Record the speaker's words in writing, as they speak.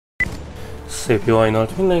Szép jó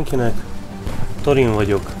hajnalt mindenkinek, Thorin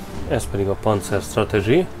vagyok, ez pedig a Panzer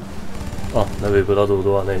Strategy, a nevéből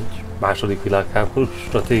adódóan egy második világháború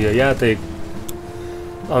stratégiai játék,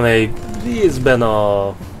 amely részben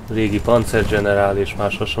a régi Panzer General és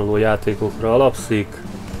más hasonló játékokra alapszik.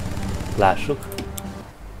 Lássuk.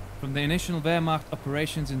 From the initial Wehrmacht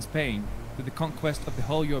operations in Spain to the conquest of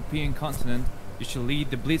the whole European continent, you shall lead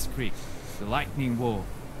the Blitzkrieg, the Lightning War.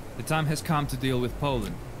 The time has come to deal with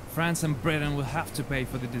Poland. France and Britain will have to pay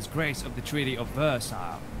for the disgrace of the Treaty of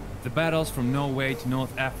Versailles. The battles from Norway to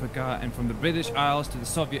North Africa and from the British Isles to the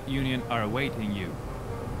Soviet Union are awaiting you.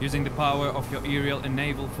 Using the power of your aerial and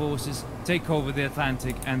naval forces, take over the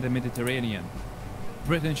Atlantic and the Mediterranean.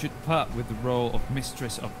 Britain should part with the role of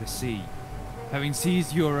mistress of the sea. Having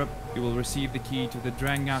seized Europe, you will receive the key to the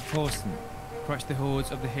Dranga Kosten, crush the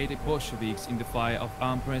hordes of the hated Bolsheviks in the fire of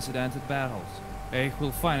unprecedented battles. Reich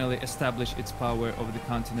will finally establish its power over the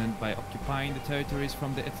continent by occupying the territories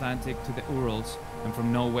from the Atlantic to the Urals and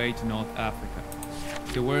from Norway to North Africa.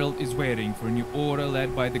 The world is waiting for a new order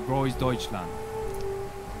led by the Groß Deutschland.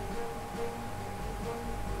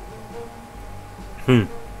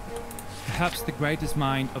 Perhaps the greatest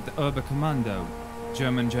mind of the Oberkommando,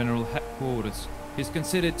 German General Headquarters, is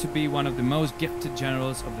considered to be one of the most gifted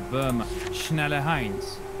generals of the Wehrmacht, Schnelle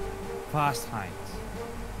Heinz, Fast Heinz,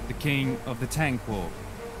 the king of the tank war.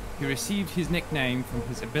 He received his nickname from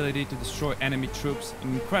his ability to destroy enemy troops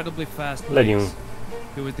in incredibly fast ways.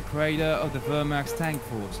 He was the creator of the Wehrmacht's tank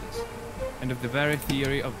forces, and of the very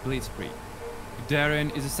theory of Blitzkrieg.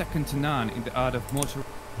 Thorin is a second to none in the art of mortar.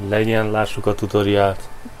 Legyen, lássuk a tutoriát.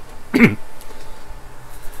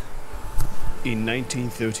 In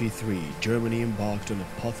 1933, Germany embarked on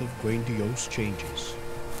a path of grandiose changes.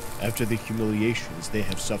 After the humiliations they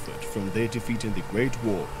have suffered from their defeat in the Great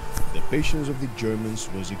War, the patience of the Germans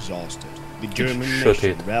was exhausted. The German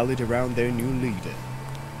nation rallied around their new leader.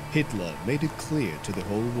 Hitler made it clear to the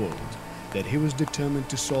whole world that he was determined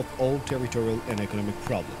to solve all territorial and economic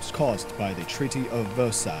problems caused by the Treaty of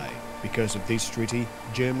Versailles. Because of this treaty,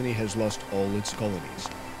 Germany has lost all its colonies,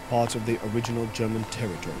 parts of the original German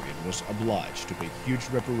territory, and was obliged to pay huge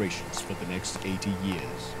reparations for the next 80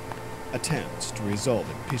 years. Attempts to resolve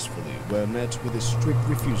it peacefully were met with a strict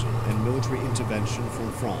refusal and military intervention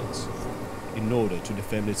from France. In order to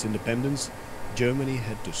defend its independence, Germany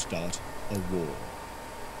had to start a war.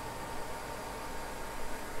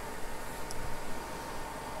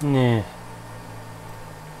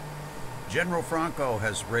 General Franco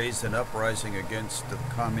has raised an uprising against the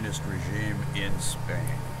communist regime in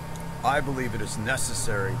Spain. I believe it is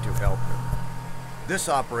necessary to help him. This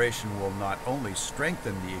operation will not only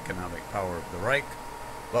strengthen the economic power of the Reich,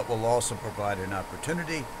 but will also provide an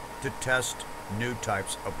opportunity to test new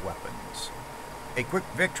types of weapons. A quick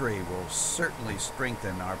victory will certainly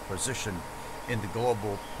strengthen our position in the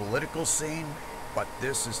global political scene, but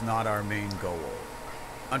this is not our main goal.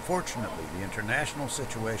 Unfortunately, the international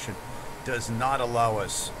situation does not allow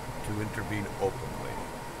us to intervene openly.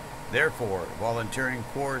 Therefore, volunteering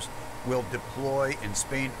corps will deploy in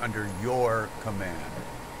Spain under your command.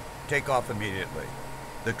 Take off immediately.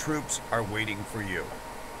 The troops are waiting for you.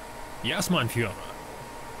 Yes, mein Führer.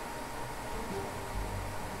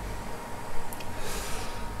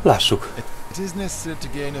 Lássuk. It is necessary to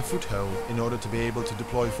gain a foothold in order to be able to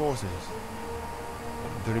deploy forces.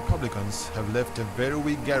 The Republicans have left a very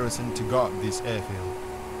weak garrison to guard this airfield.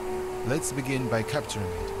 Let's begin by capturing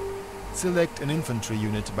it. Select an infantry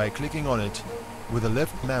unit by clicking on it with the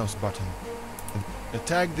left mouse button.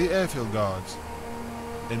 Attack the airfield guards.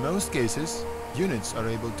 In most cases, units are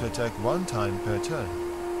able to attack one time per turn.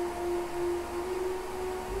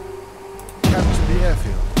 Capture the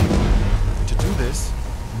airfield. To do this,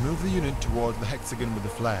 move the unit towards the hexagon with the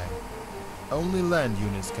flag. Only land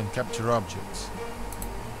units can capture objects.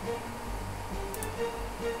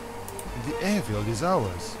 The airfield is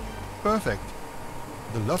ours. Perfect.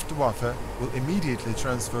 The Luftwaffe will immediately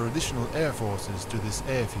transfer additional air forces to this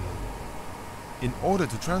airfield. In order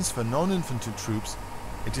to transfer non-infantry troops,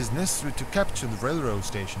 it is necessary to capture the railroad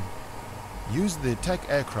station. Use the attack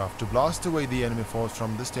aircraft to blast away the enemy force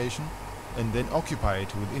from the station and then occupy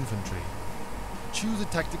it with infantry. Choose a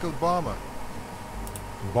tactical bomber.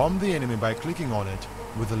 Bomb the enemy by clicking on it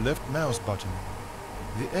with the left mouse button.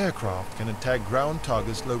 The aircraft can attack ground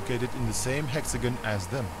targets located in the same hexagon as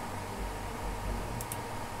them.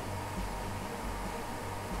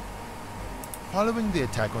 Following the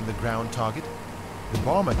attack on the ground target, the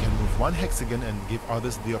bomber can move one hexagon and give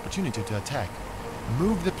others the opportunity to attack.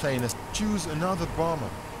 Move the plane as choose another bomber.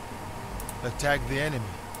 Attack the enemy.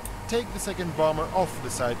 Take the second bomber off the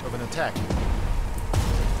site of an attack.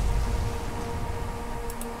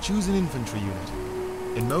 Choose an infantry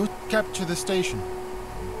unit. In most, capture the station.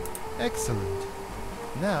 Excellent.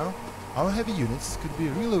 Now, our heavy units could be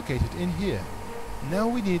relocated in here. Now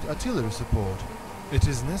we need artillery support. It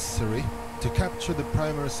is necessary to capture the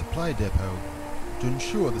primary supply depot to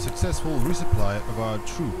ensure the successful resupply of our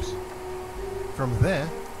troops. From there,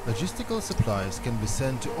 logistical supplies can be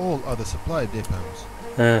sent to all other supply depots.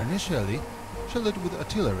 Initially, shell it with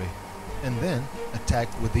artillery, and then attack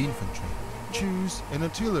with the infantry. Choose an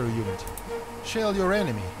artillery unit. Shell your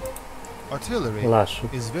enemy. Artillery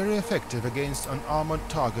Lássuk. is very effective against unarmored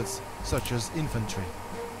targets such as infantry.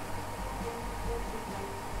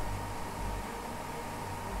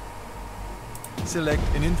 Select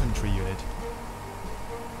an infantry unit.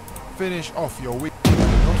 Finish off your weak.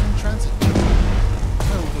 Not in transit mode.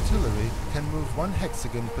 Towed artillery can move 1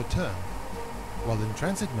 hexagon per turn, while in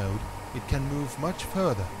transit mode it can move much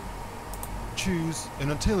further. Choose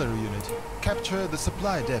an artillery unit. Capture the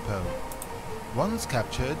supply depot. Once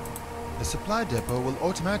captured, the supply depot will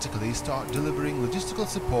automatically start delivering logistical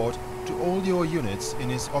support to all your units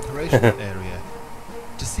in its operational area.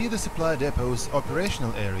 To see the supply depot's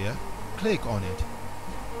operational area, click on it.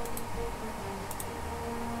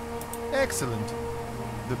 Excellent!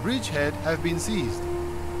 The bridgehead have been seized.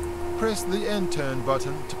 Press the end turn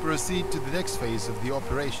button to proceed to the next phase of the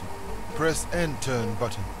operation. Press end turn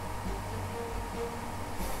button.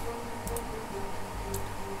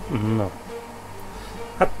 Na.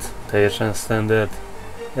 Hát, teljesen standard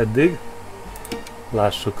eddig.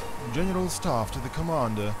 Lássuk. General Staff to the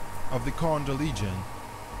Commander of the Condor Legion.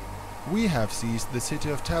 We have seized the city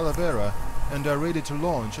of Talavera and are ready to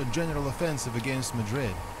launch a general offensive against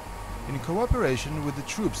Madrid. In cooperation with the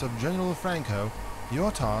troops of General Franco,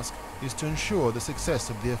 your task is to ensure the success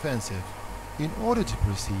of the offensive. In order to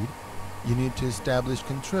proceed, you need to establish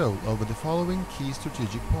control over the following key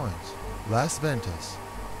strategic points. Las Ventas.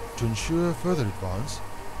 To ensure further advance,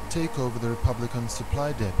 take over the Republican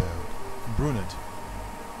supply depot. Brunet.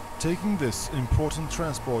 Taking this important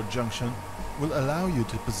transport junction will allow you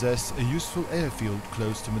to possess a useful airfield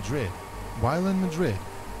close to Madrid. While in Madrid,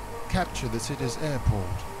 capture the city's airport,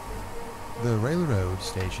 the railroad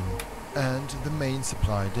station, and the main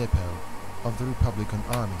supply depot of the Republican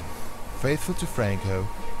Army. Faithful to Franco,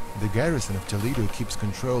 the garrison of Toledo keeps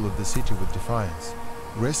control of the city with defiance.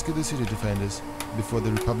 Rescue the city defenders before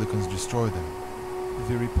the Republicans destroy them.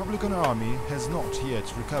 The Republican Army has not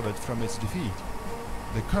yet recovered from its defeat.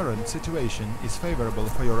 The current situation is favorable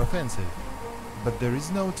for your offensive, but there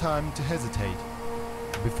is no time to hesitate.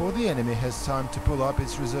 Before the enemy has time to pull up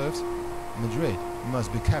its reserves, Madrid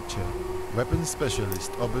must be captured. Weapons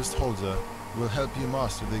specialist Oberst Holzer will help you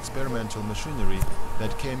master the experimental machinery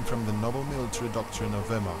that came from the novel military doctrine of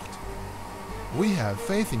Wehrmacht. We have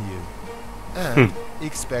faith in you and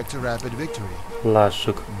expect a rapid victory.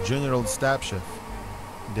 Lássuk. General Stabschef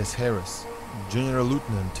des Heeres, General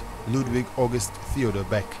Lieutenant Ludwig August Theodor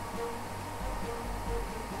Beck.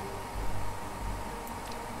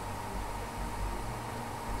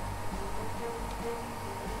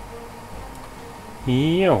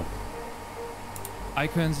 Jó.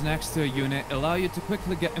 Icons next to a unit allow you to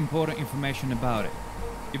quickly get important information about it.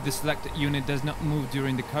 If the selected unit does not move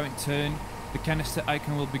during the current turn, the canister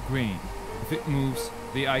icon will be green. If it moves,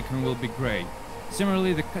 the icon will be grey.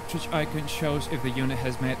 Similarly, the cartridge icon shows if the unit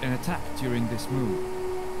has made an attack during this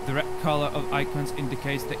move. The red color of icons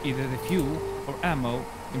indicates that either the fuel or ammo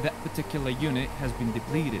in that particular unit has been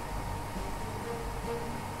depleted.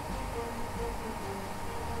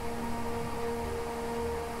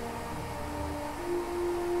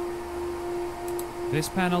 This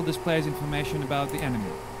panel displays information about the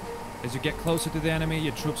enemy. As you get closer to the enemy,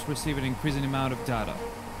 your troops receive an increasing amount of data.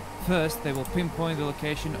 First, they will pinpoint the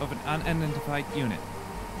location of an unidentified unit.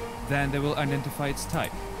 Then they will identify its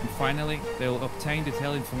type. And finally, they will obtain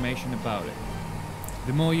detailed information about it.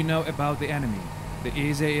 The more you know about the enemy, the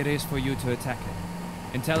easier it is for you to attack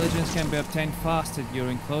it. Intelligence can be obtained faster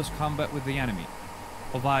during close combat with the enemy,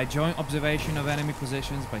 or via joint observation of enemy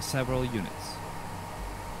positions by several units.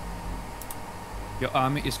 Your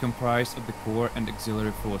army is comprised of the core and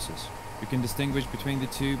auxiliary forces. You can distinguish between the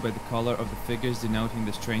two by the color of the figures denoting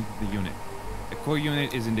the strength of the unit. A core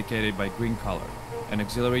unit is indicated by green color, an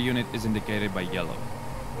auxiliary unit is indicated by yellow.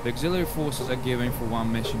 The auxiliary forces are given for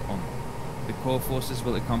one mission only. The core forces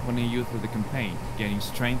will accompany you through the campaign, gaining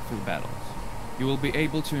strength through battles. You will be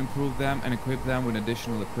able to improve them and equip them with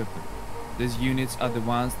additional equipment. These units are the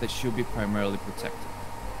ones that should be primarily protected.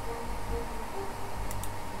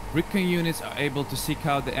 Recon units are able to seek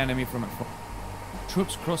out the enemy from afar.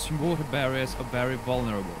 Troops crossing water barriers are very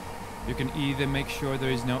vulnerable. You can either make sure there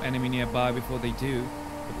is no enemy nearby before they do,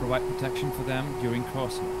 to provide protection for them during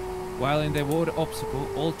crossing. While in the water obstacle,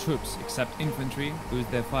 all troops except infantry lose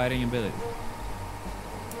their fighting ability.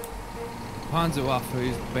 The Panzerwaffe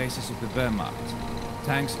is the basis of the Wehrmacht.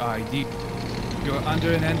 Tanks are ideal. You are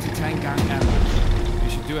under an anti-tank gun ambush. You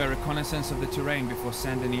should do a reconnaissance of the terrain before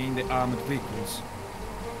sending in the armored vehicles.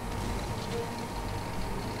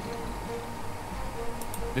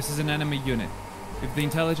 This is an enemy unit. If the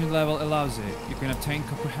intelligence level allows it, you can obtain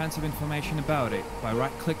comprehensive information about it by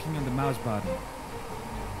right-clicking on the mouse button.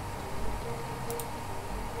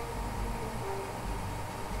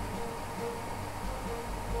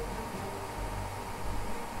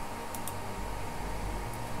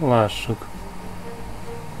 Lássuk.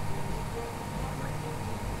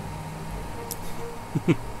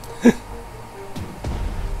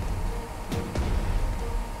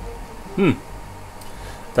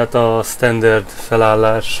 Tehát a standard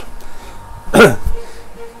felállás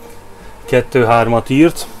 2-3-at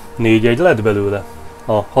írt, 4-1 lett belőle.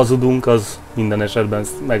 A hazudunk az minden esetben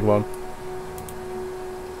megvan.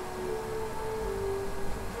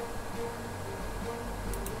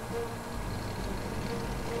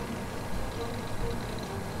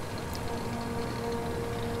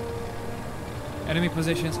 Enemy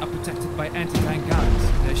positions are protected by anti-tank guns.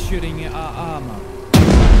 They're shooting at our armor.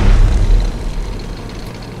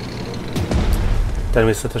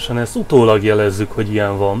 Természetesen ezt utólag jelezzük, hogy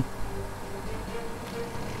ilyen van.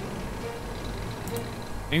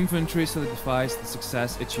 Infantry solidifies the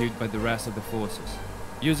success achieved by the rest of the forces.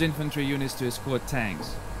 Use infantry units to escort tanks,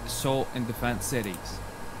 assault and defend cities,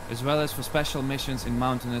 as well as for special missions in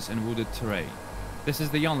mountainous and wooded terrain. This is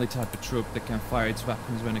the only type of troop that can fire its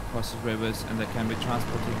weapons when it crosses rivers and that can be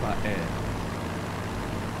transported by air.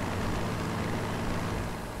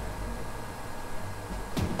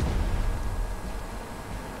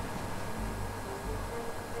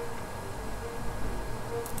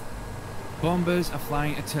 Bombers are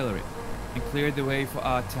flying artillery and cleared the way for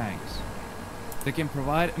our tanks. They can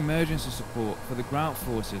provide emergency support for the ground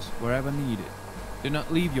forces wherever needed. Do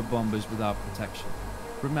not leave your bombers without protection.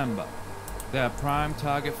 Remember, they are a prime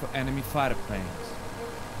target for enemy fighter planes.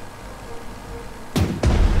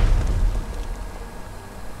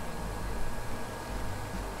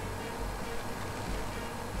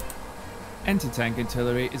 Anti-tank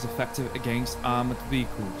artillery is effective against armored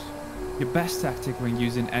vehicles. Your best tactic when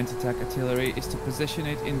using anti-tank artillery is to position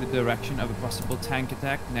it in the direction of a possible tank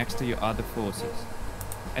attack next to your other forces.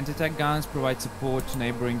 Anti-tank guns provide support to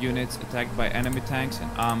neighboring units attacked by enemy tanks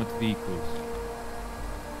and armored vehicles.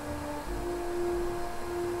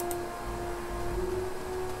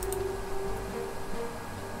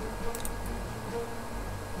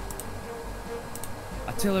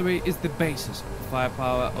 Artillery is the basis of the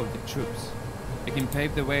firepower of the troops. It can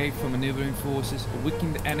pave the way for maneuvering forces or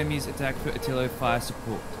weaken the enemy's attack through artillery fire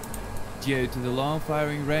support. Due to the long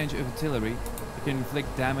firing range of artillery, it can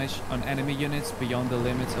inflict damage on enemy units beyond the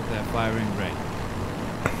limits of their firing range.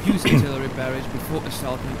 Use artillery barrage before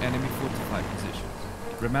assaulting enemy fortified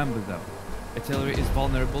positions. Remember though, artillery is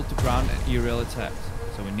vulnerable to ground and aerial attacks,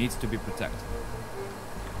 so it needs to be protected.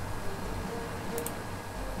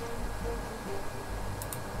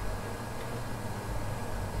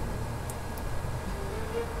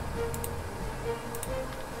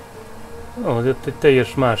 Ó, ott egy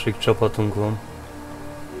teljes másik csapatunk van.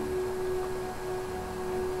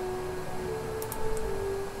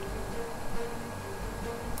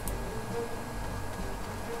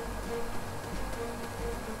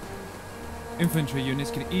 Infantry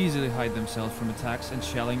units can easily hide themselves from attacks and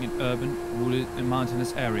shelling in urban, wooded and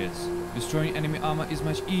mountainous areas. Destroying enemy armor is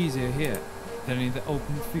much easier here than in the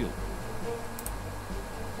open field.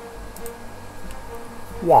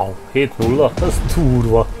 Wow, 7-0, ez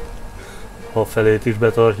durva. Ha a felét is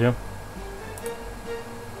betartja.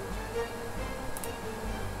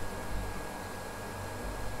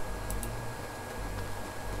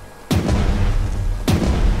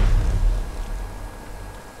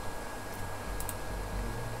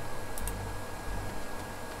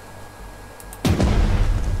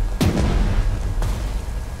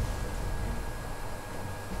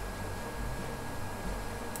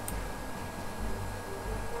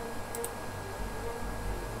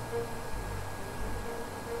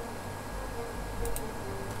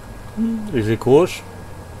 Rizikós.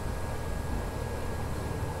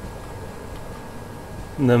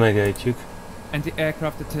 De megejtjük.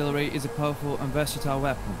 Anti-aircraft artillery is a powerful and versatile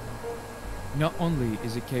weapon. Not only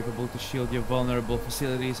is it capable to shield your vulnerable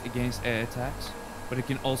facilities against air attacks, but it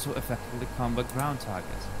can also effectively combat ground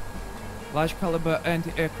targets. Large caliber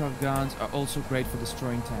anti-aircraft guns are also great for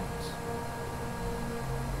destroying tanks.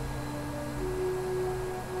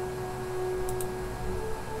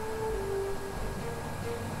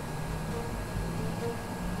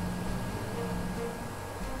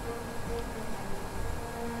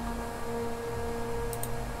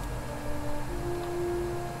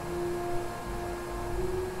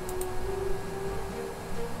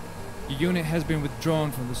 Your unit has been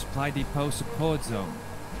withdrawn from the supply depot support zone.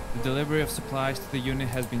 The delivery of supplies to the unit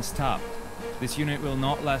has been stopped. This unit will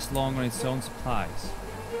not last long on its own supplies.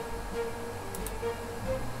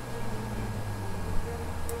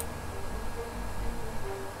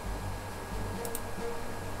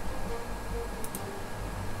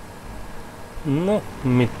 No,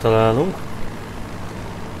 mit találunk?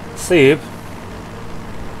 Szép.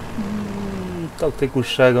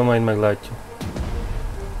 Taktikussága majd meglátjuk.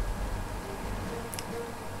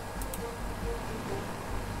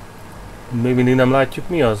 Még mindig nem látjuk,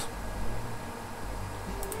 mi az?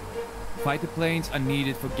 Fighter planes are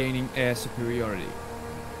needed for gaining air superiority,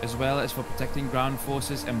 as well as for protecting ground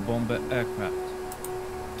forces and bomber aircraft.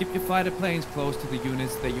 Keep your fighter planes close to the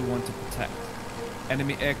units that you want to protect.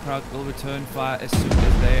 Enemy aircraft will return fire as soon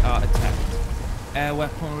as they are attacked. Air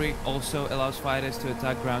weaponry also allows fighters to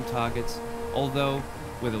attack ground targets, although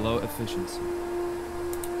with a low efficiency.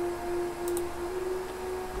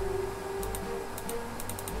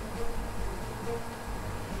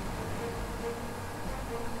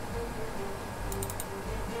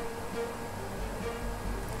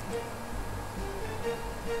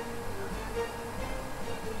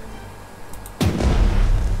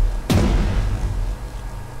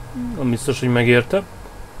 Nem biztos, hogy megérte.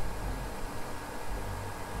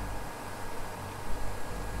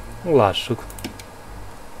 Lássuk.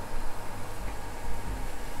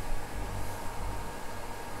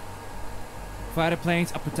 Fighter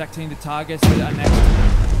planes are protecting the targets that are next to them.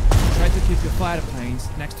 Try to keep your fighter planes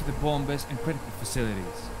next to the bombers and critical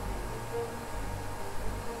facilities.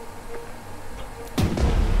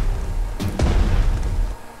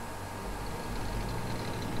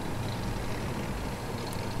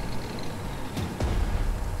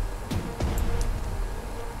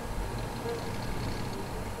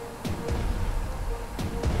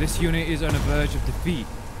 This unit is on the verge of defeat.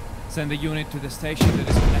 Send the unit to the station that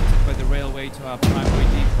is connected by the railway to our primary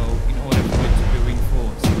depot in order for it to be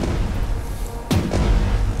reinforced.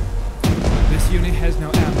 This unit has no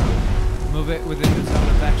ammo. Move it within the zone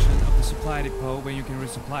of action of the supply depot where you can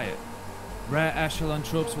resupply it. Rare echelon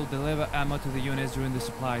troops will deliver ammo to the units during the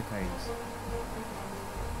supply phase.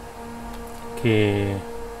 Oké.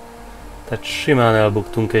 Tehát simán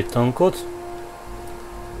elbuktunk egy tankot.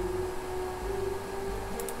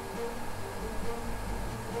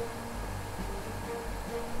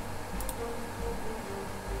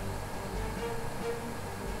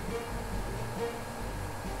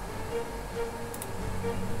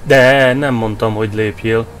 De nem mondtam, hogy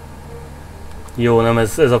lépjél. Jó, nem,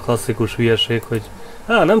 ez a klasszikus hülyeség, hogy...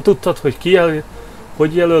 nem tudtad, hogy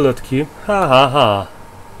hogy jelölöd ki? Ha.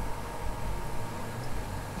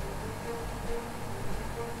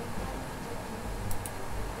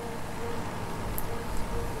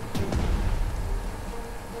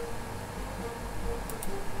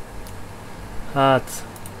 Hát...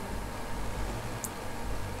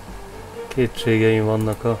 kétségeim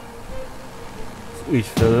vannak a...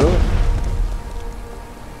 ügyfelől.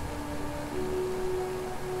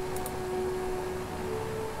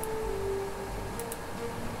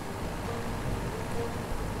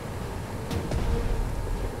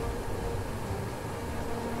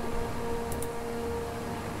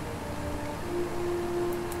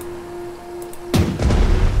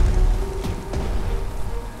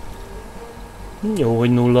 Jó, hogy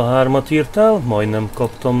 03-at írtál, majdnem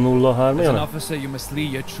kaptam 03-at. As an officer, you must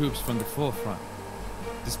lead your troops from the forefront.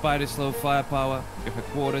 Despite its low firepower, your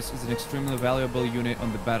headquarters is an extremely valuable unit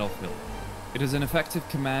on the battlefield. It is an effective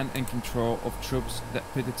command and control of troops that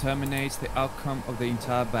predetermines the outcome of the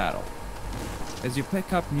entire battle. As you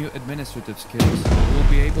pick up new administrative skills, you will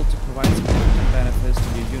be able to provide significant benefits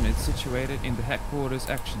to your unit situated in the headquarters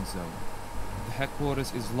action zone. If the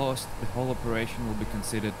headquarters is lost, the whole operation will be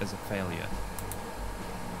considered as a failure.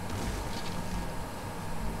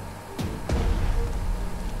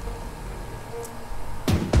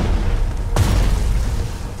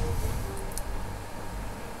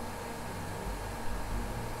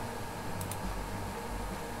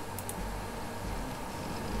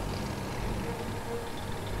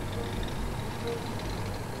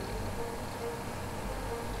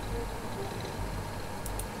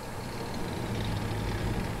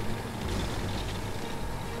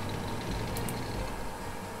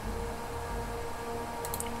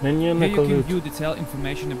 Here you can view detailed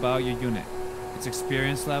information about your unit, its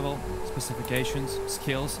experience level, specifications,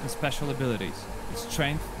 skills and special abilities, its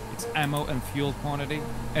strength, its ammo and fuel quantity,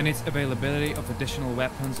 and its availability of additional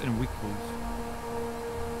weapons and vehicles.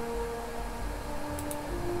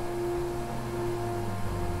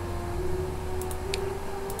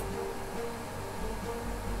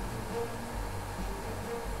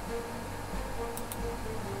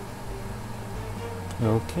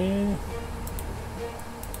 Oké.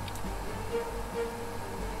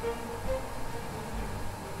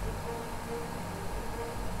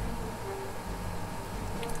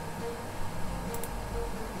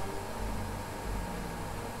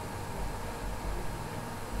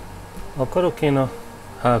 Akarok én a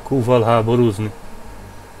HQ-val háborúzni?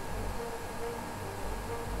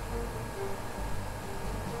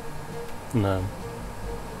 Nem.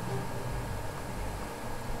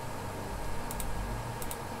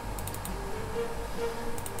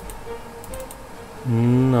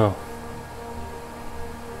 Na.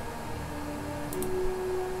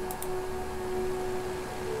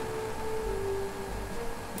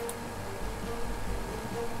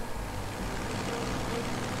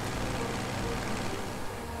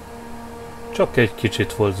 Csak egy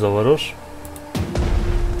kicsit volt zavaros.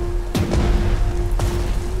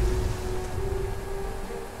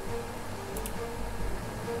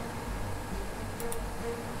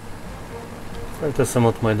 Felteszem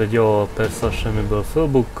ott majd egy jó, persze az semmiből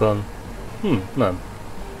fölbukkan. Nem.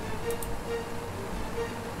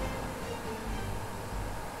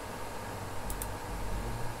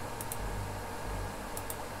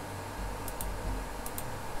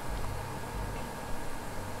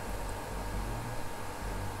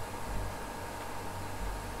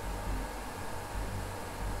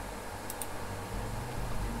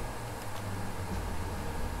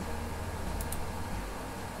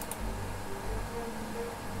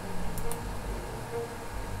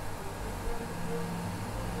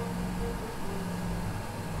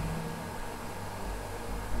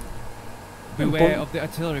 Beware of the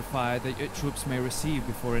artillery fire that your troops may receive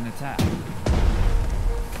before an attack.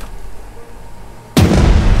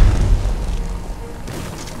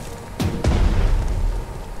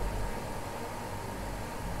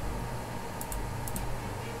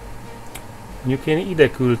 Mondjuk én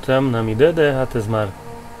ide küldtem, nem ide, de hát ez már...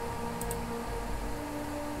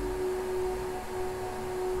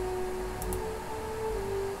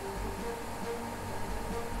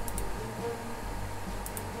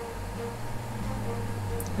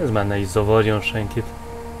 Ez már ne is zavarjon senkit.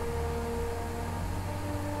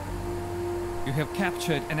 You have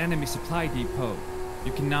captured an enemy supply depot.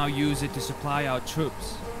 You can now use it to supply our troops.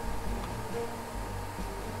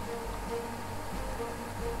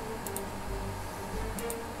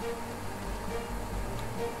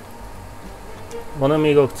 Van-e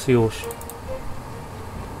még akciós?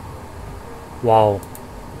 Wow.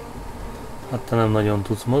 Hát te nem nagyon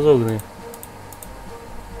tudsz mozogni.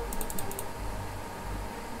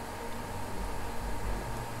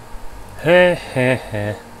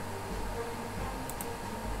 He.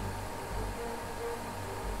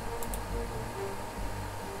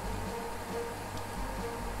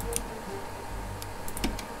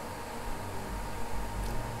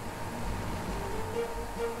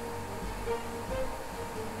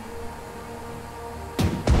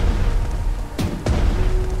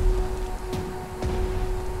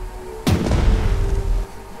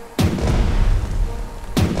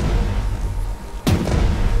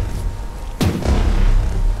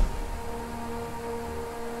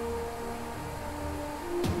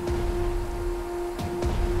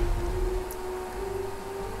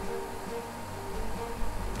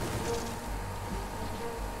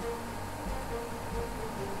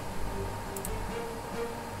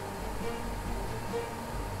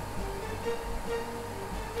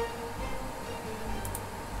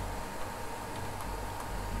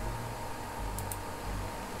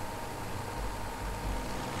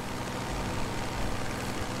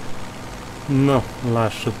 Na,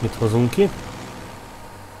 lássuk, mit hozunk ki. In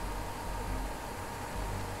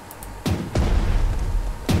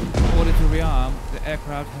order to rearm, the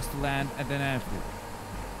aircraft has to land at an airfield.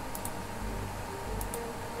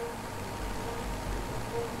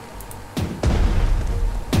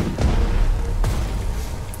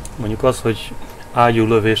 Mondjuk az, hogy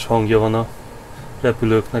ágyúlövés hangja van a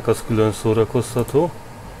repülőknek, az külön szórakoztató.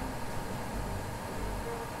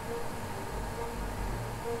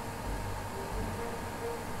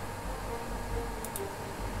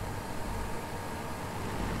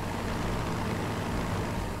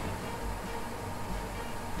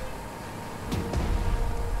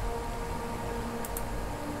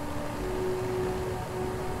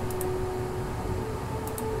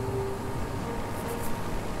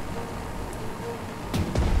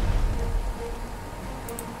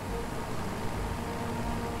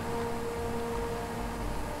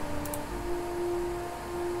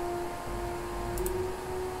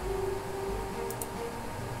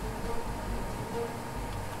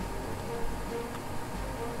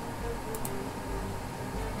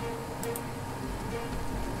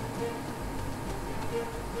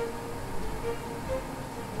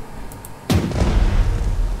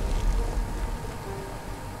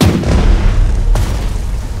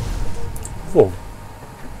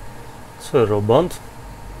 fölrobbant.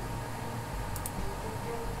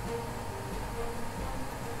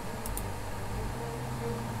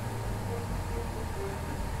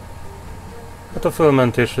 Hát a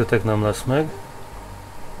fölmentésretek nem lesz meg.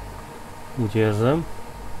 Úgy érzem.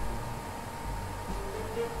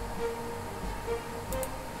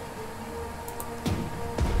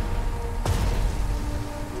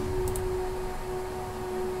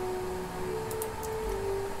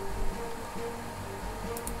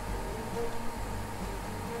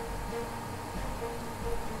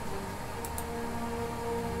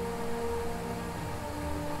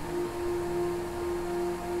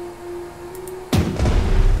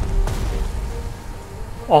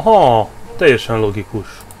 Aha! Teljesen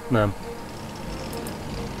logikus. Nem.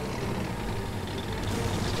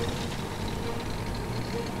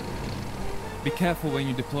 Be careful when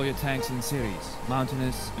you deploy your tanks in cities,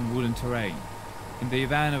 mountainous and wooden terrain. In the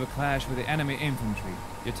event of a clash with the enemy infantry,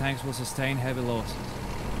 your tanks will sustain heavy losses.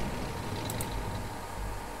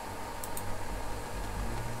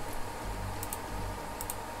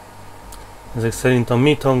 Ezek szerint a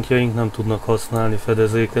mi tankjaink nem tudnak használni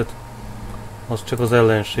fedezéket. Az csak az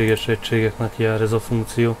ellenséges egységeknek jár ez a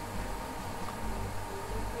funkció.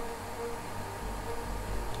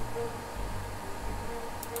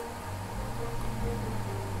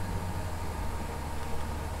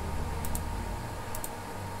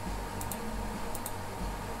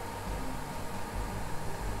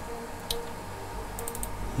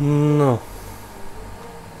 No.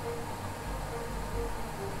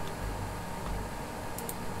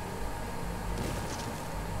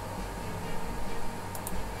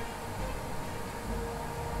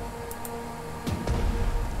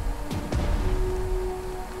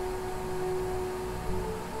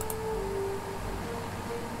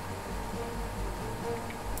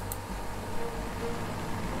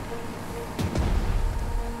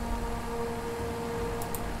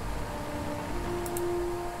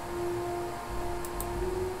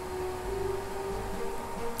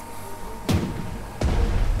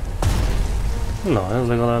 Na, ez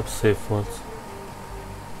legalább szép volt.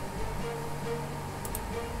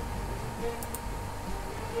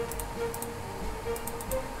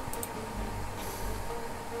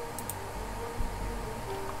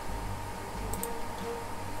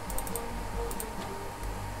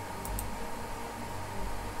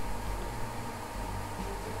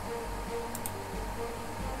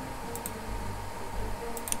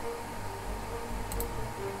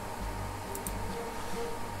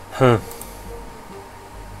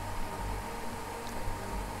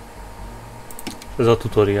 Ez a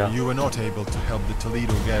tutorial. You were not able to help the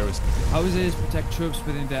Toledo garrison. Houses protect troops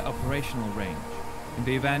within their operational range. In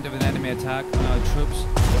the event of an enemy attack on our troops,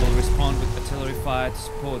 they will respond with artillery fire to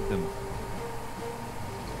support them.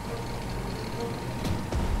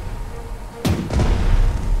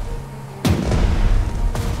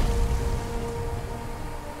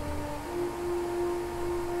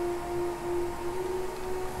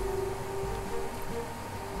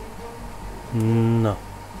 Na.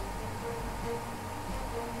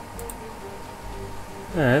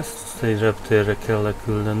 Ezt egy reptérre kell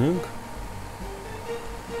leküldenünk.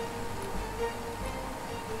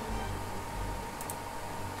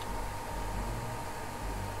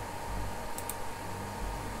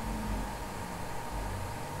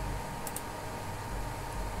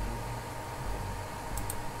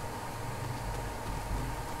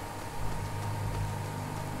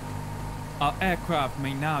 Our aircraft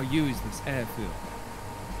may now use this airfield.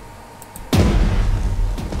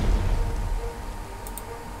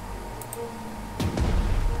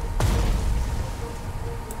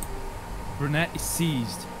 Burnett is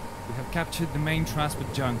seized. We have captured the main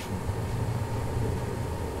transport junction.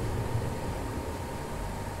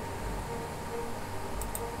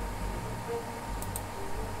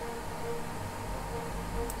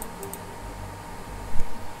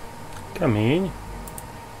 Kemény.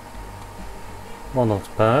 Van ott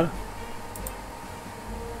pár.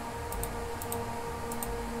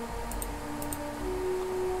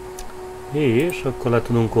 És akkor le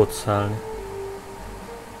tudunk ott szállni.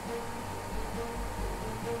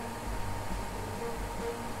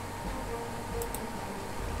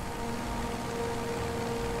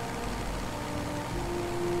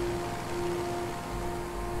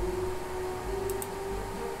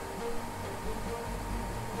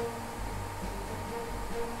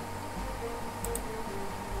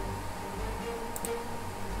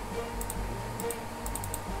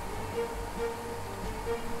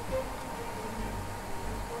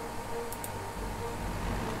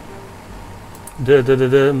 De,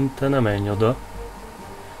 te nem menj oda.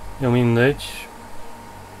 Jó, mindegy.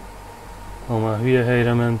 Ha már hülye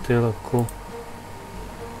helyre mentél, akkor...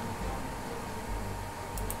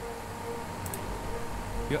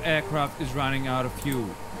 Your aircraft is running out of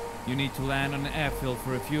fuel. You need to land on an airfield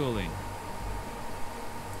for refueling.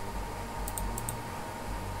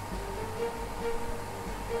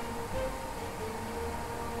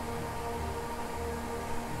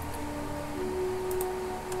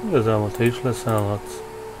 Igazából te is leszállhatsz.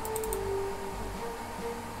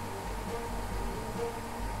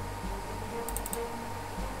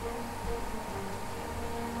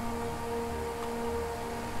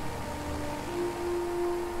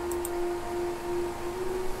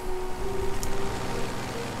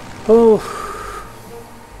 Oh.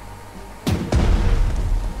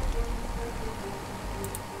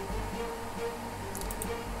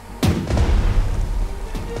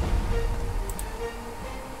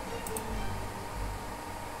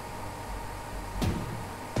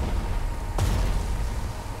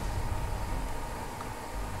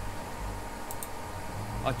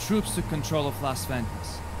 Our troops took control of Las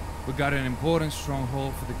Ventas. We got an important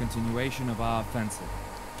stronghold for the continuation of our offensive.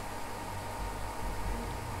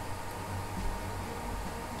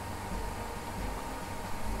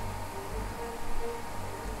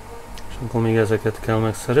 És akkor még ezeket kell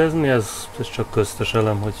megszerezni, ez csak köztes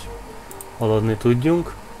elem, hogy haladni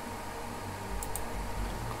tudjunk.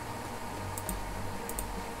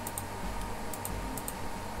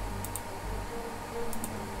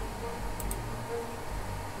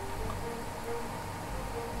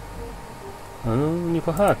 Mondjuk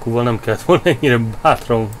a HQ-val nem kellett volna ennyire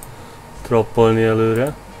bátran trappolni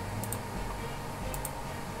előre.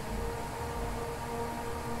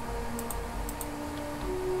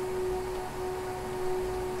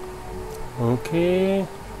 Oké.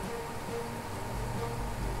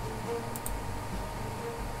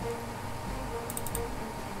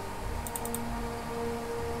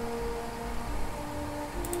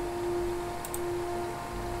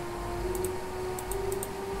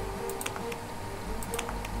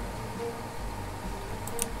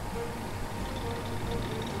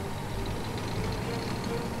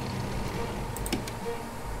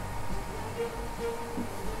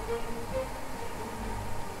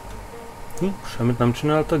 Semmit nem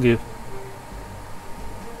csinált a gép?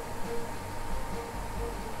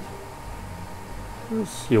 Ez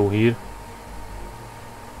jó hír.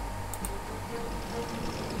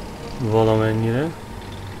 Valamennyire.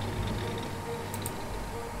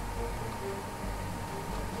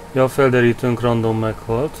 Ja, a felderítőnk random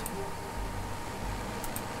meghalt.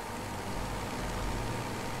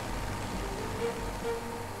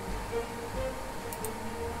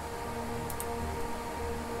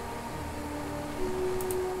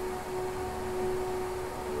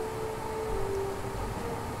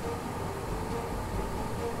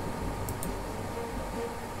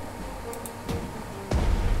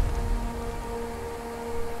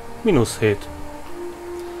 -7.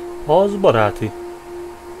 Az baráti.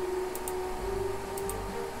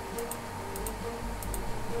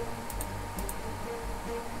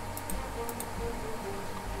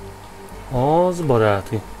 Az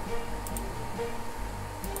baráti.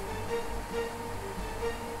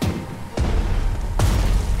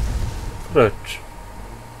 Fröccs.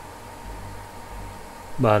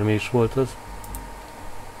 Bármi is volt az.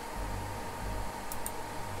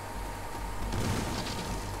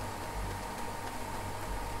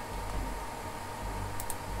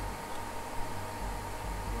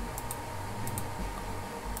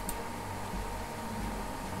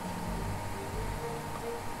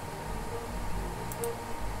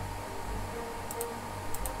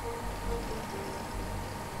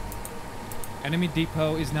 Enemy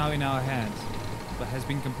depot is now in our hands, but has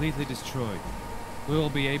been completely destroyed. We will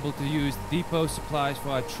be able to use depot supplies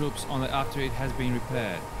for our troops only after it has been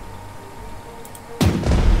repaired.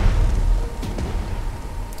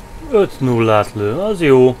 5-0-át lő, az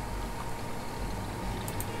jó.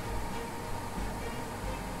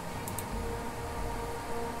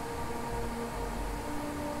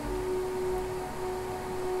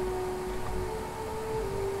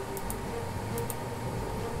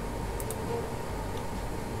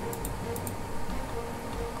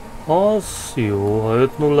 Az jó, ha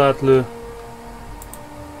 5-0-át lő.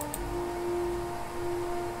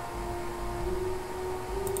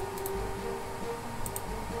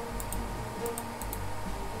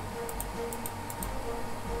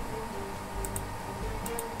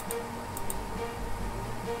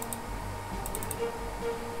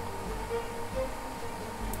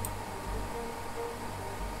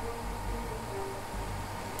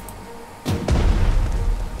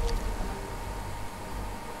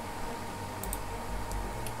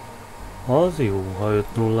 Az jó, ha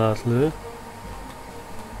 5-0-át lő.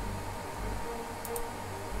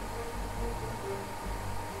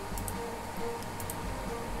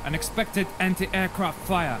 Unexpected anti-aircraft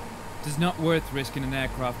fire. It is not worth risking an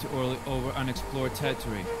aircraft too early over unexplored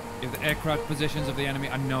territory. If the aircraft positions of the enemy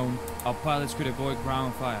are known, our pilots could avoid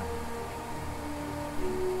ground fire.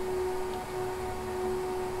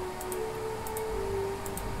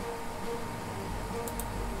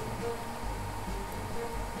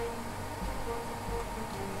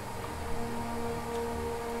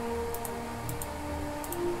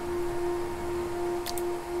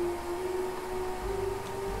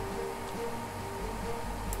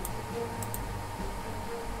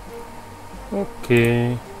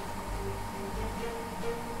 Okay.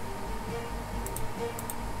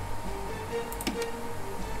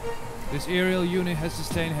 This aerial unit has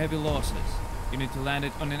sustained heavy losses. You need to land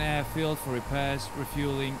it on an airfield for repairs,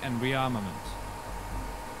 refueling and rearmament.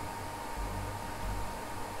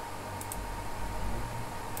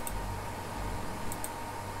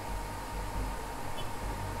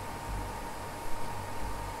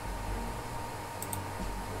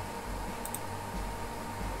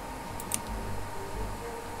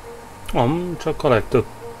 Csak a legtöbb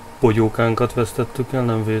bogyókánkat vesztettük el,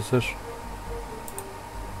 nem vészes.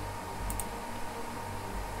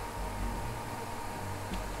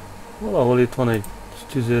 Valahol itt van egy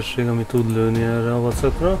tüzérség, ami tud lőni erre a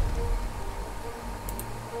vacakra.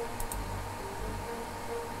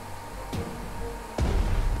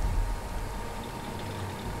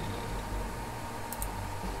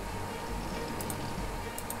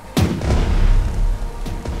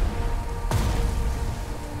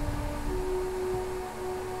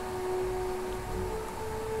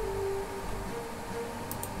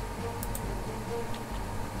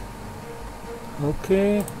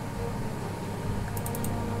 Oké.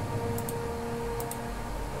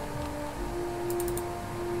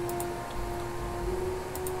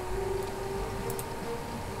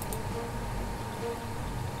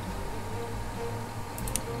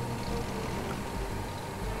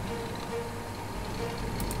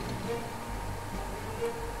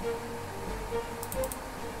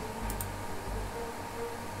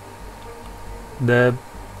 De...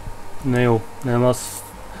 Na jó, nem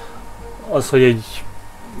az, hogy egy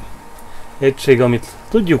egység, amit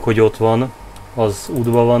tudjuk, hogy ott van, az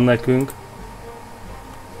útban van nekünk.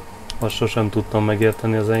 Azt sosem tudtam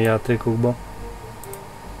megérteni ezen játékokban.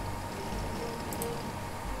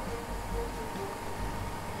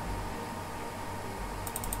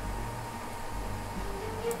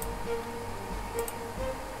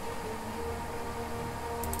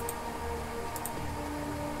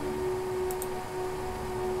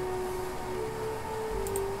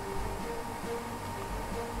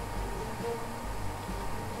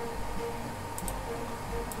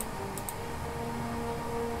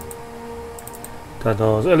 Tehát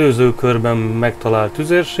az előző körben megtalált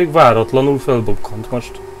tüzérség váratlanul felbukkant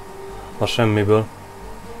most a semmiből.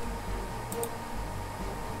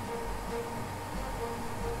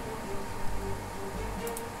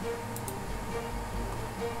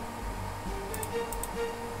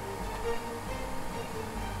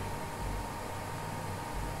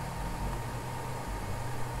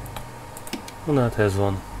 Na hát ez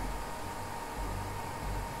van.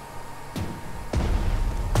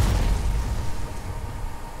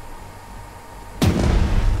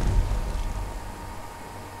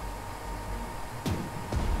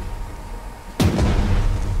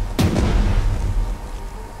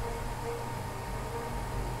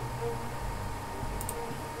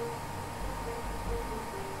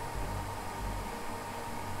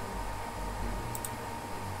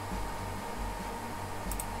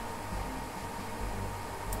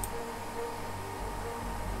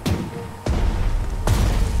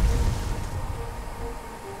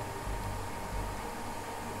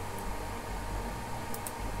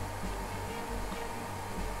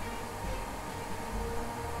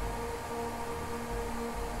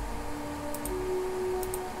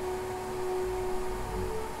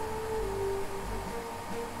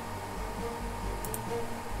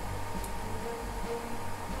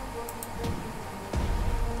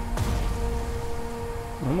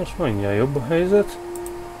 Na most mindjárt jobb a helyzet.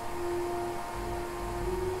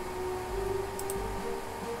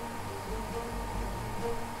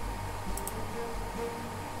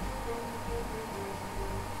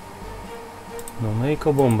 Na melyik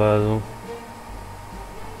a bombázó?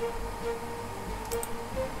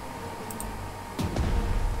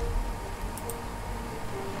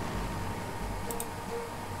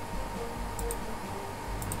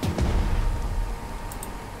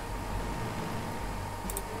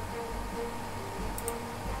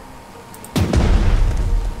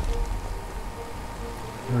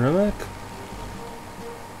 Remek.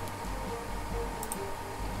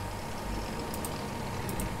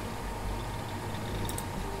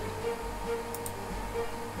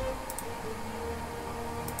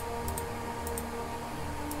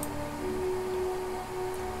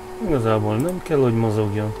 Igazából nem kell, hogy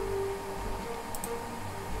mozogjon.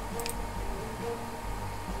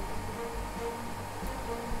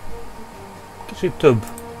 Kicsit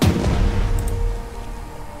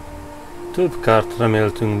több kárt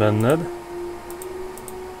reméltünk benned.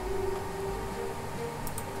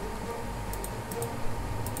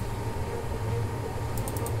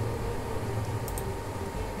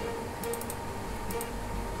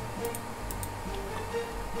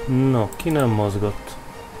 No, ki nem mozgott?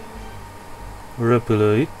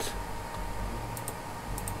 Röpülő itt.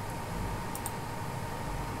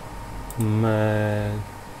 Meg...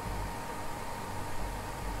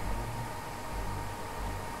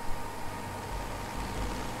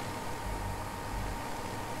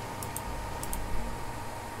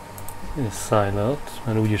 és Silent,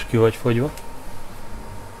 mert úgyis ki vagy fogyva.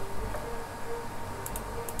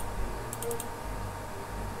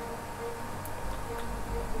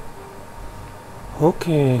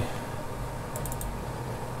 Oké.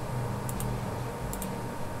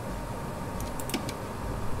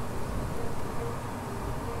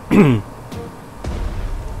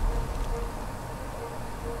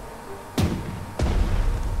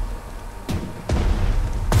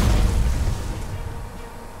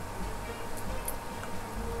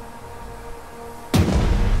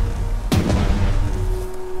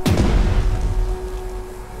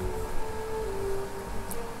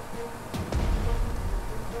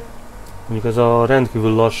 Mondjuk ez a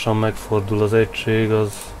rendkívül lassan megfordul az egység,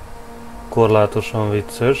 az korlátosan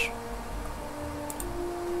vicces.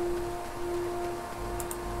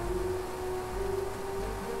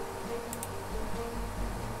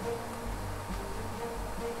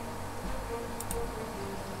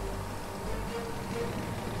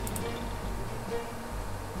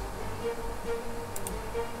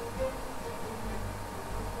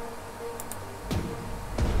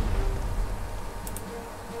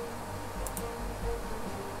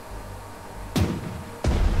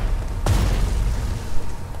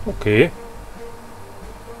 Oké.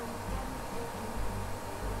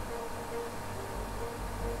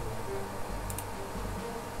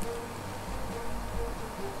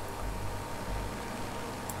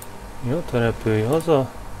 Jó, te repülj haza,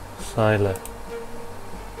 szállj le.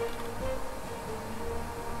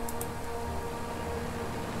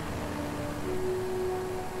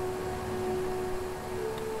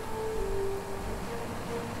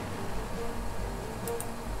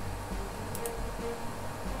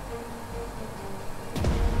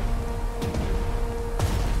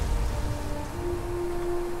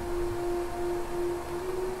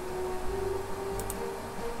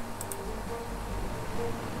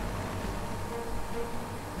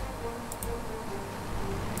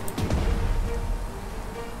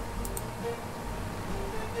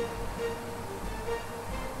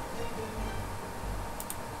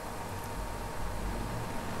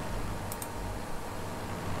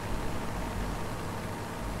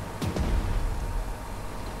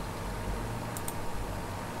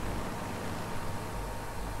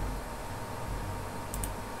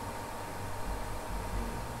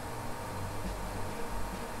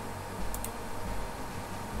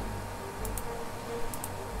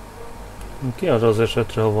 Ki arra az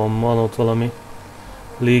esetre, ha van ott valami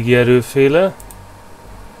légierőféle?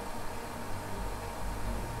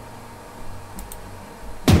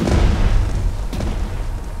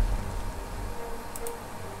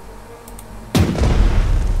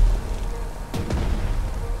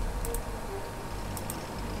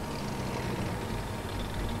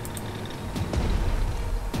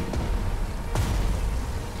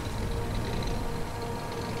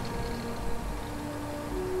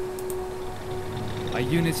 Our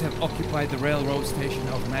units have occupied the railroad station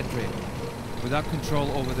of Madrid. Without control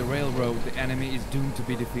over the railroad, the enemy is doomed to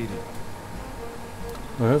be defeated.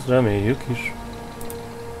 Na, ezt reméljük is.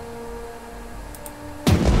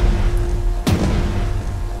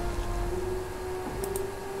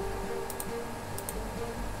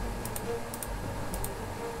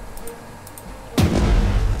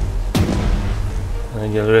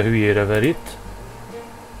 Egyelőre hülyére ver itt.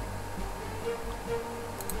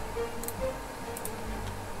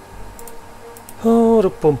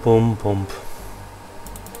 Pomp.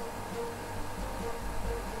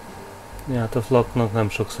 Ja, hát a flaknak nem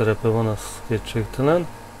sok szerepe van, az kétségtelen.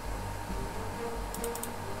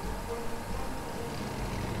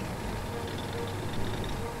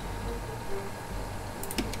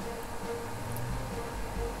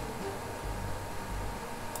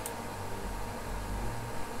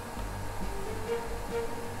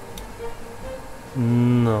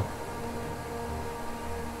 Na.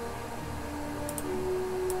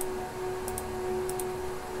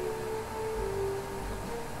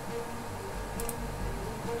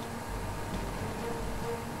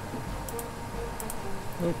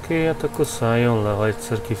 Oké, hát akkor szálljon le, ha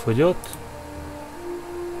egyszer kifogyott.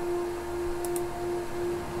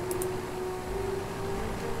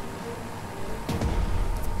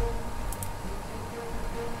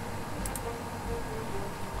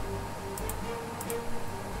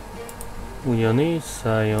 Ugyanígy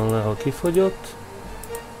szálljon le, ha kifogyott.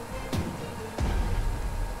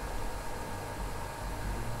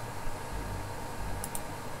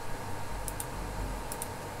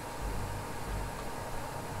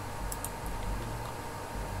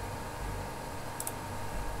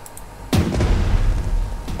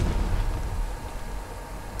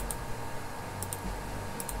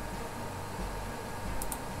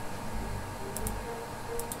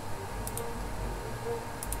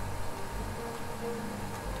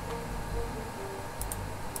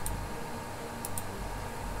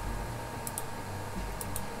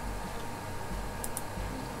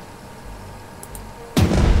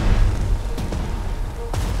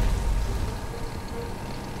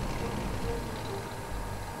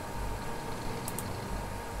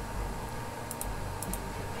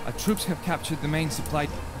 Our troops have captured the main supply.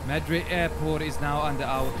 Madrid Airport is now under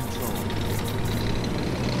our control.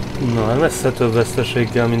 Na, messze több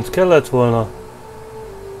veszteséggel, mint kellett volna.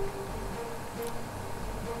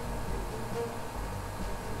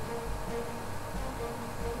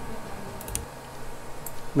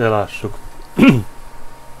 De lássuk.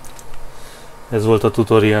 Ez volt a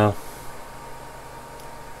tutorial.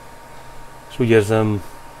 És úgy érzem,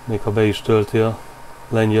 még ha be is tölti a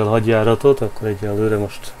lengyel hadjáratot, akkor egyelőre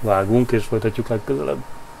most vágunk és folytatjuk legközelebb.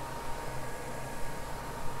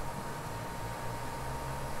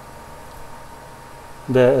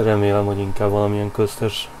 De remélem, hogy inkább valamilyen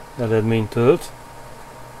köztes eredményt tölt.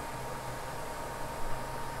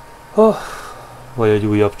 Vagy egy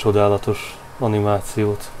újabb csodálatos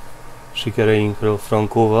animációt sikereinkről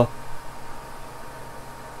Frankóval.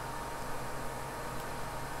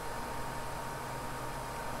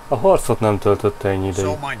 A harcot nem töltötte ennyi ideig.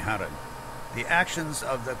 So, mein Herren, the actions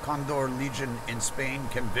of the Condor Legion in Spain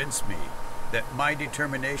convince me that my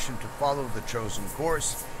determination to follow the chosen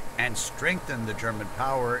course and strengthen the German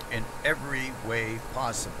power in every way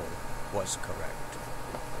possible was correct.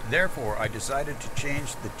 Therefore, I decided to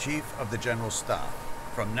change the Chief of the General Staff.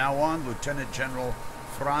 From now on, Lieutenant General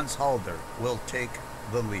Franz Halder will take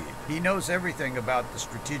the lead. He knows everything about the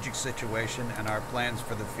strategic situation and our plans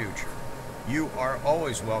for the future. You are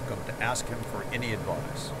always welcome to ask him for any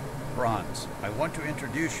advice. Franz, I want to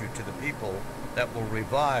introduce you to the people that will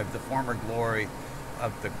revive the former glory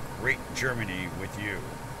of the great Germany with you.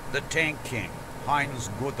 The Tank King, Heinz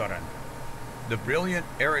Gutteren, the brilliant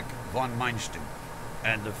Erich von Meinstein,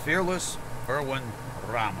 and the fearless Erwin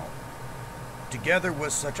Rommel. Together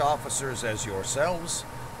with such officers as yourselves,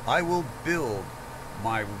 I will build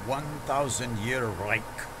my 1,000-year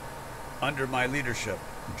Reich. Under my leadership,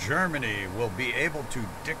 Germany will be able to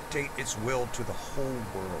dictate its will to the whole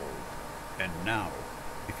world. And now,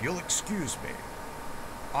 if you'll excuse me,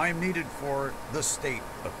 I am needed for the state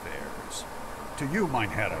affairs. To you, mein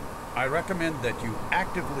Herren, I recommend that you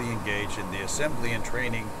actively engage in the assembly and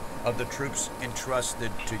training of the troops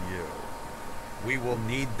entrusted to you. We will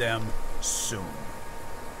need them soon.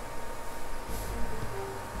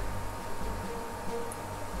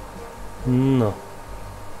 No.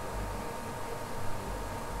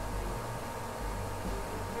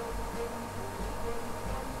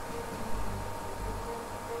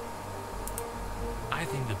 I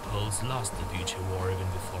think the Poles lost the future war even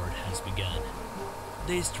before it has begun.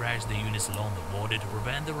 They stretched the units along the border to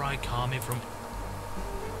prevent the Reich army from...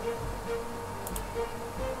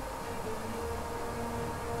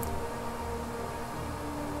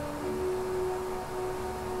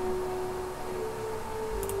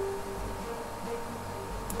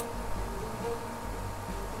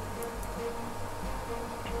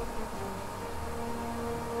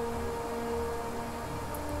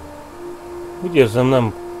 Úgy érzem,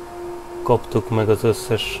 nem kaptuk meg az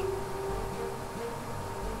összes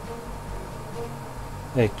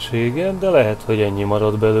egységet, de lehet, hogy ennyi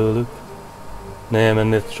marad belőlük. Nem,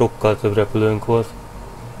 ennél sokkal több repülőnk volt.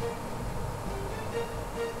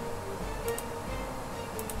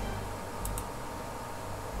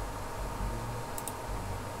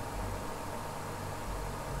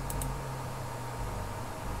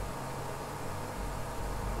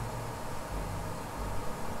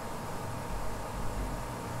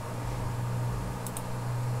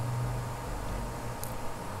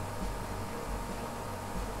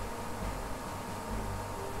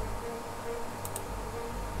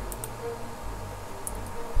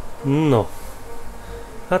 No,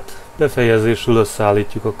 hát befejezésül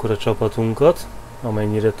összeállítjuk akkor a csapatunkat,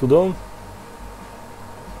 amennyire tudom.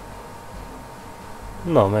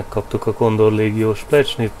 Na, megkaptuk a Kondor légiós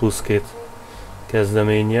plecsnit plusz 2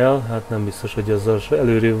 kezdeménnyel, hát nem biztos, hogy azzal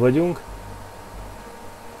előrébb vagyunk.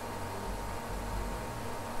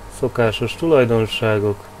 Szokásos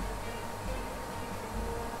tulajdonságok.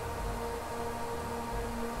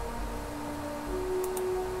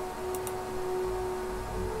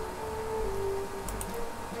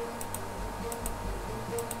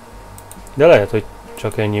 De lehet, hogy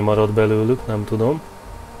csak ennyi marad belőlük, nem tudom.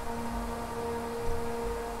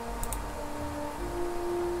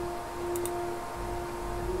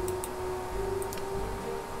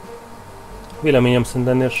 Véleményem szerint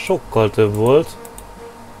ennél sokkal több volt,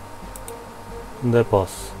 de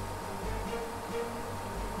passz.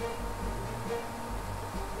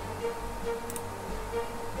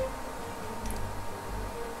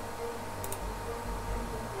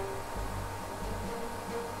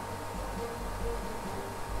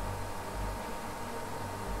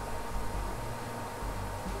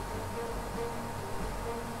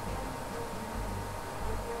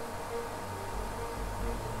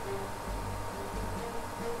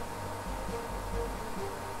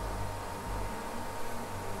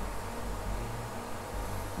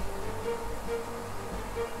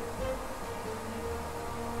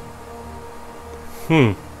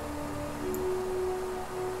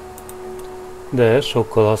 De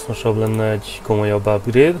sokkal hasznosabb lenne egy komolyabb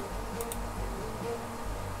upgrade.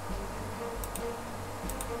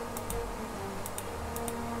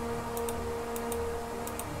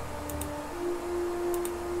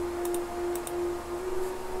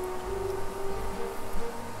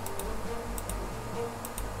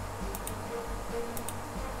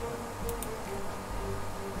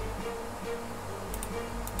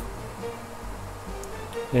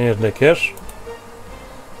 Érdekes.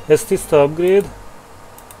 Ez tiszta upgrade.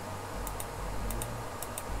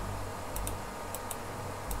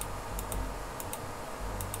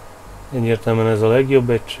 Egyértelműen ez a legjobb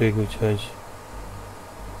egység, úgyhogy...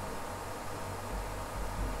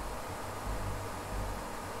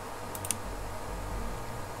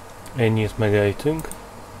 ennyit megejtünk.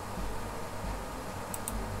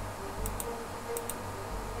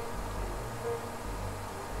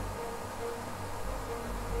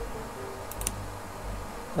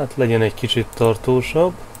 Hát legyen egy kicsit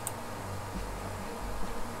tartósabb.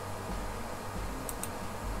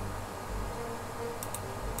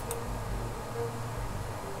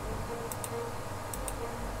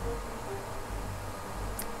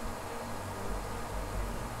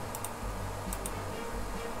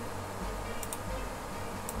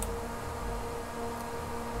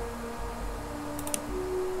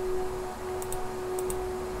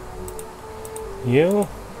 Jó.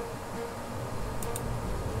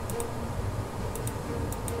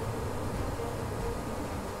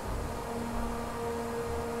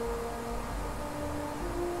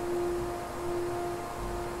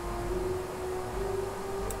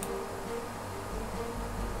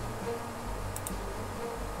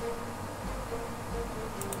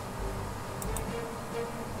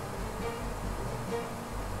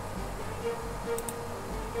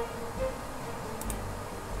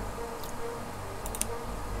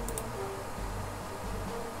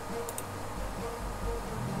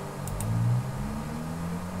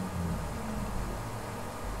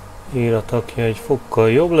 Ératakja egy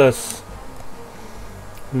fokkal jobb lesz.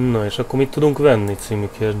 Na és akkor mit tudunk venni, című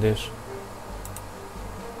kérdés.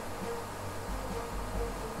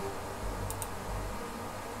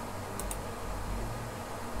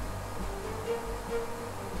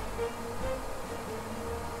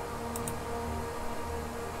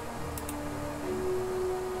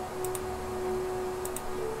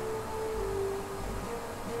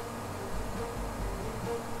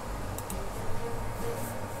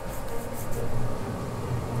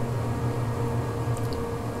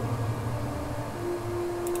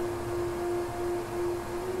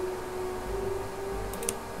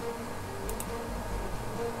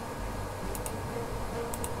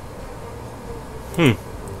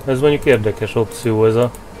 Ez mondjuk érdekes opció, ez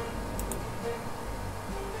a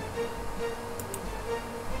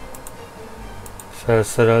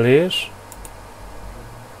felszerelés.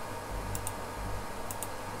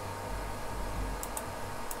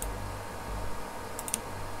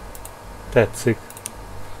 Tetszik.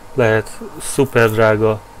 Lehet szuper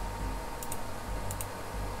drága.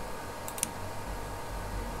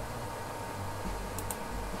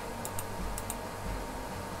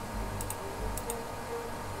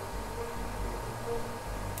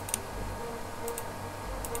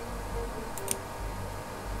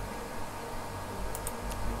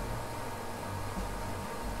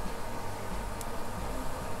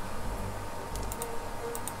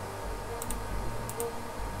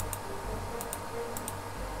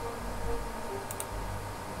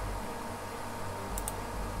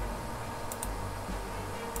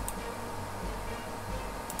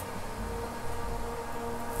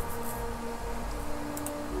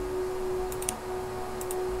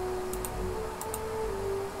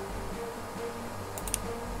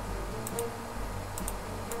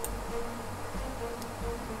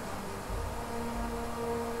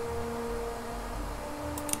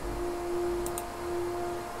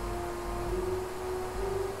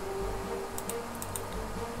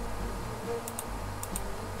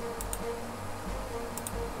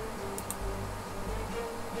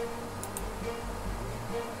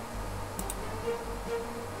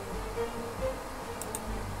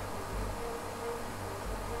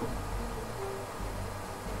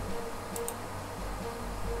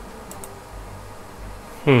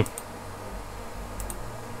 Jó,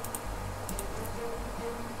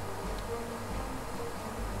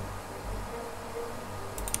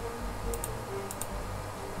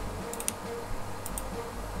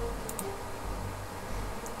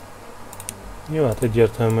 hát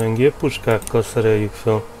egyértelműen géppuskákkal szereljük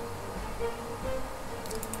fel.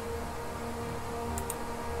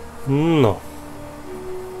 No.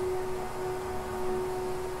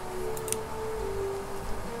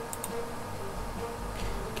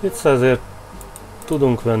 $200-ért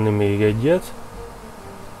tudunk venni még egyet.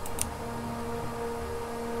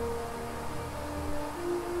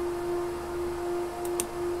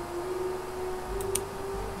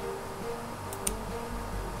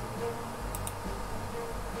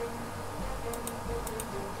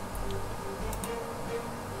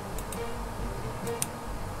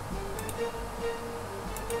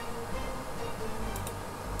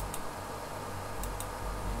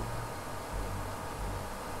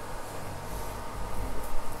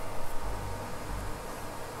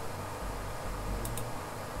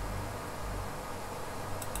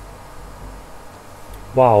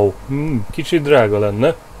 Wow, kicsit drága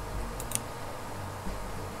lenne.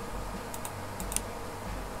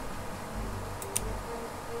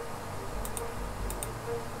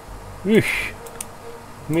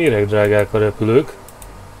 Méreg drágák a repülők.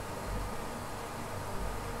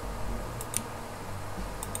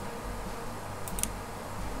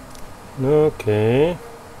 Oké.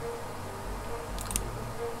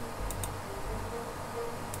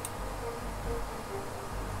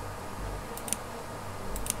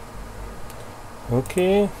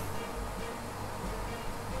 Oké.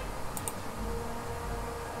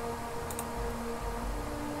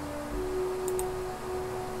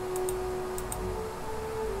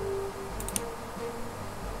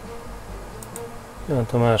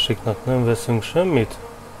 Hát a másiknak nem veszünk semmit.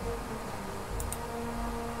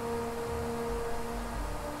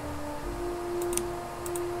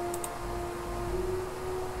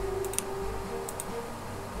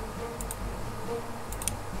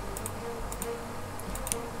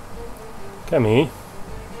 Kemény.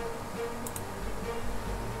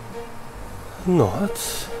 No hát...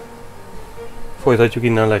 folytatjuk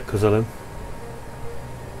innen legközelebb.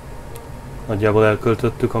 Nagyjából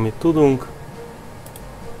elköltöttük, amit tudunk.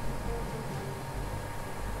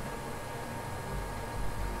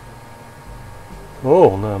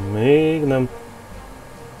 Ó, nem, még nem.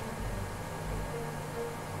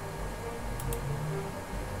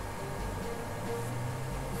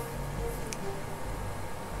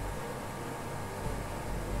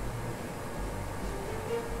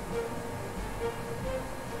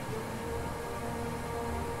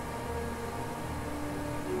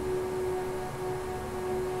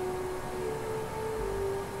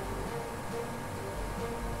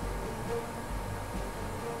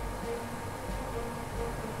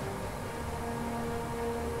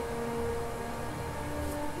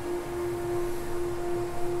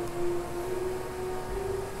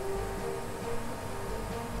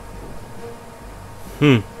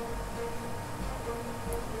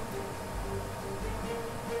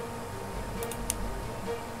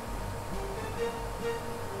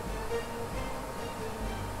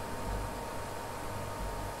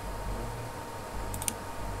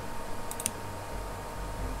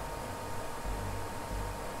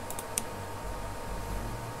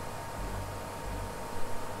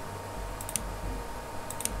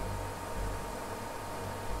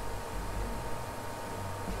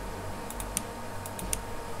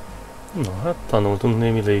 Na hát tanultunk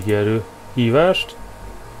némi légierő hívást.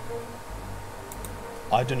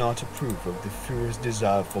 I do not approve of the Führer's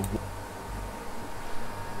desire for war.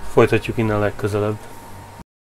 Folytatjuk innen legközelebb.